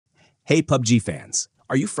Hey Pubg fans,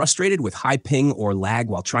 are you frustrated with high ping or lag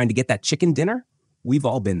while trying to get that chicken dinner? We've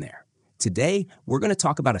all been there. Today, we're going to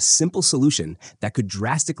talk about a simple solution that could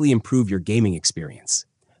drastically improve your gaming experience.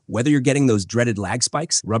 Whether you're getting those dreaded lag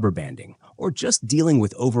spikes, rubber banding, or just dealing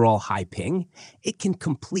with overall high ping, it can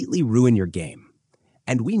completely ruin your game.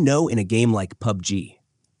 And we know in a game like Pubg,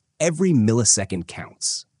 every millisecond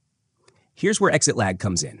counts. Here's where ExitLag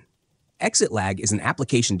comes in. ExitLag is an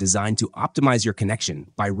application designed to optimize your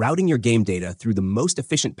connection by routing your game data through the most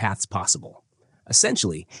efficient paths possible.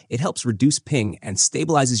 Essentially, it helps reduce ping and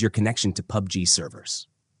stabilizes your connection to Pubg servers.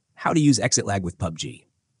 How to use ExitLag with Pubg.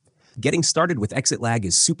 Getting started with ExitLag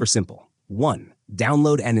is super simple. 1.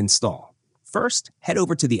 Download and install. First, head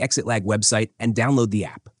over to the ExitLag website and download the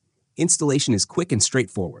app. Installation is quick and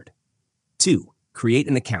straightforward. 2. Create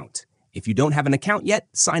an account. If you don't have an account yet,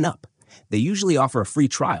 sign up. They usually offer a free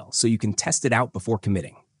trial, so you can test it out before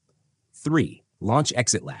committing. 3. Launch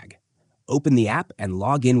ExitLag. Open the app and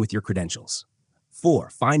log in with your credentials. 4.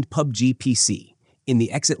 Find Pubg PC. In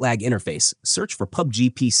the ExitLag interface, search for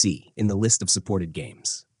Pubg PC in the list of supported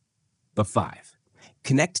games. But 5.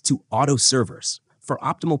 Connect to auto servers. For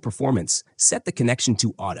optimal performance, set the connection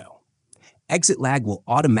to auto. ExitLag will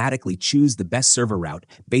automatically choose the best server route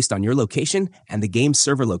based on your location and the game's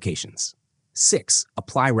server locations. 6.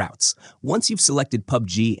 Apply routes. Once you've selected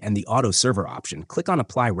Pubg and the auto server option, click on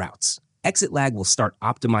Apply Routes. ExitLag will start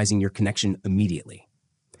optimizing your connection immediately.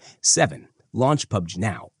 7. Launch Pubg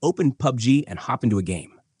now. Open Pubg and hop into a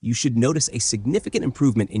game. You should notice a significant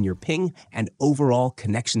improvement in your ping and overall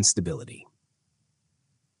connection stability.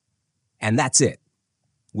 And that's it.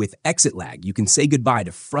 With ExitLag, you can say goodbye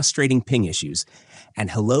to frustrating ping issues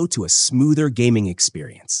and hello to a smoother gaming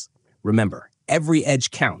experience. Remember, every edge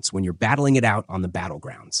counts when you're battling it out on the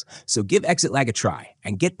battlegrounds. So give ExitLag a try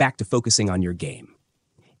and get back to focusing on your game.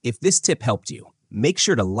 If this tip helped you, make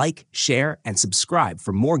sure to like, share, and subscribe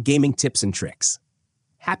for more gaming tips and tricks.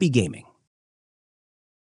 Happy gaming!